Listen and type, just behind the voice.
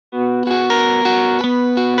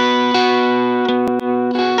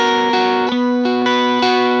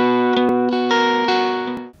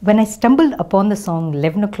When I stumbled upon the song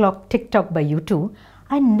 11 o'clock TikTok by U2,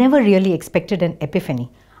 I never really expected an epiphany.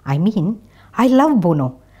 I mean, I love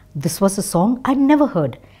Bono. This was a song I'd never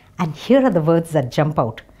heard. And here are the words that jump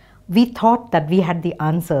out. We thought that we had the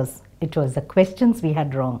answers. It was the questions we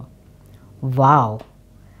had wrong. Wow.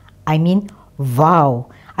 I mean, wow.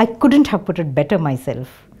 I couldn't have put it better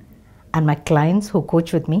myself. And my clients who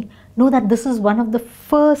coach with me know that this is one of the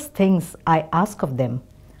first things I ask of them.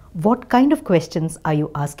 What kind of questions are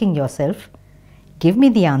you asking yourself? Give me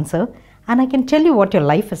the answer and I can tell you what your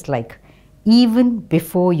life is like, even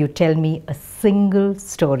before you tell me a single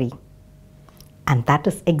story. And that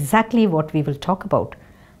is exactly what we will talk about,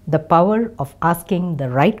 the power of asking the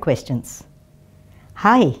right questions.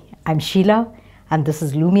 Hi, I'm Sheila and this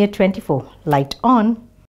is Lumiere 24. Light on.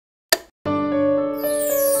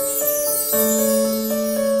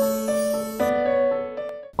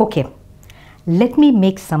 Okay, let me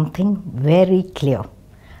make something very clear.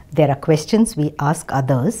 There are questions we ask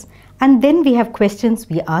others and then we have questions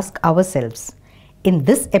we ask ourselves. In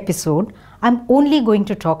this episode, I'm only going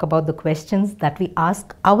to talk about the questions that we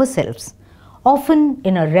ask ourselves, often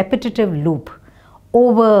in a repetitive loop,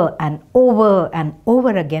 over and over and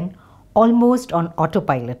over again, almost on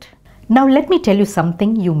autopilot. Now let me tell you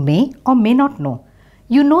something you may or may not know.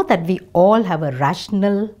 You know that we all have a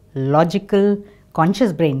rational, logical,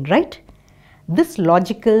 conscious brain, right? This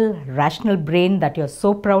logical, rational brain that you're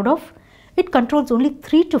so proud of, it controls only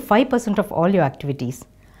 3 to 5% of all your activities.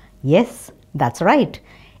 Yes, that's right.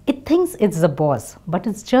 It thinks it's the boss, but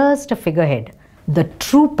it's just a figurehead. The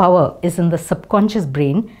true power is in the subconscious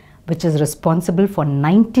brain, which is responsible for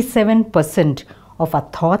 97% of our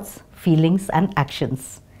thoughts, feelings, and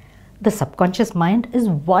actions. The subconscious mind is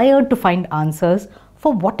wired to find answers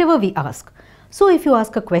for whatever we ask. So if you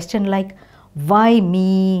ask a question like, why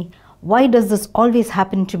me? Why does this always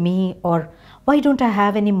happen to me? Or why don't I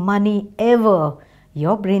have any money ever?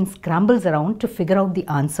 Your brain scrambles around to figure out the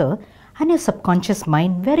answer and your subconscious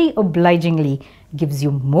mind very obligingly gives you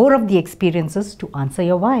more of the experiences to answer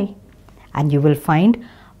your why. And you will find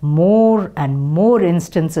more and more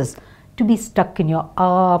instances to be stuck in your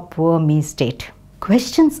poor me state.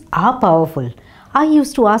 Questions are powerful. I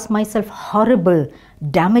used to ask myself horrible,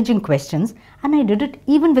 damaging questions and I did it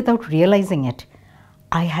even without realizing it.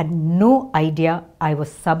 I had no idea I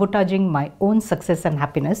was sabotaging my own success and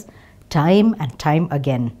happiness time and time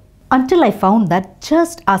again. Until I found that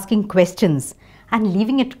just asking questions and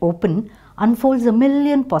leaving it open unfolds a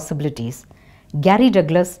million possibilities. Gary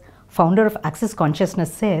Douglas, founder of Access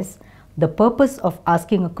Consciousness, says, the purpose of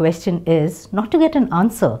asking a question is not to get an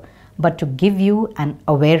answer, but to give you an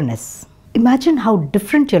awareness. Imagine how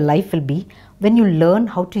different your life will be when you learn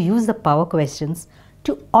how to use the power questions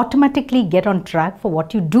to automatically get on track for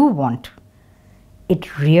what you do want.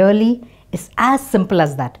 It really is as simple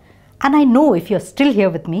as that. And I know if you're still here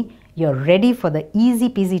with me, you're ready for the easy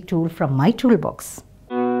peasy tool from my toolbox.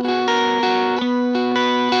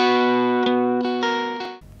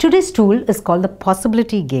 Today's tool is called the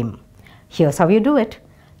possibility game. Here's how you do it.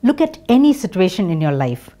 Look at any situation in your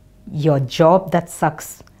life, your job that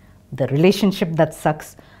sucks, the relationship that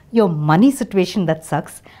sucks, your money situation that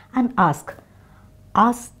sucks, and ask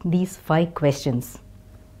these 5 questions.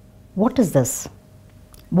 What is this?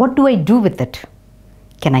 What do I do with it?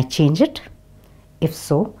 Can I change it? If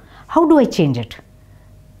so, how do I change it?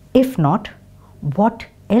 If not, what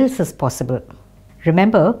else is possible?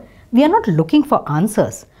 Remember, we are not looking for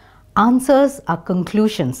answers. Answers are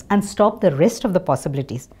conclusions and stop the rest of the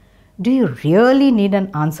possibilities. Do you really need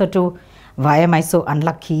an answer to why am I so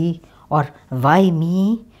unlucky or why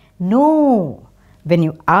me? No. When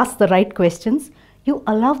you ask the right questions, you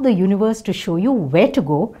allow the universe to show you where to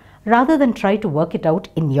go rather than try to work it out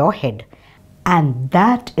in your head. And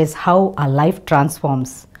that is how our life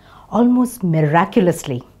transforms, almost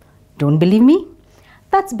miraculously. Don't believe me?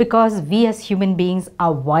 That's because we as human beings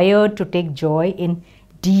are wired to take joy in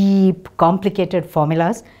deep, complicated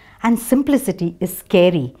formulas, and simplicity is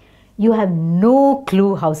scary. You have no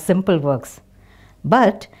clue how simple works.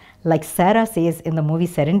 But like Sarah says in the movie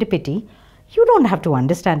Serendipity, you don't have to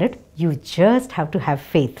understand it, you just have to have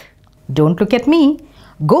faith. Don't look at me.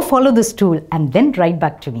 Go follow this tool and then write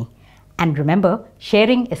back to me. And remember,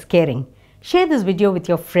 sharing is caring. Share this video with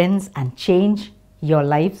your friends and change your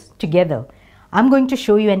lives together. I'm going to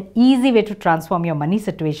show you an easy way to transform your money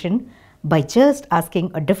situation by just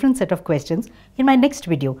asking a different set of questions in my next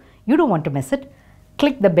video. You don't want to miss it.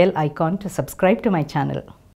 Click the bell icon to subscribe to my channel.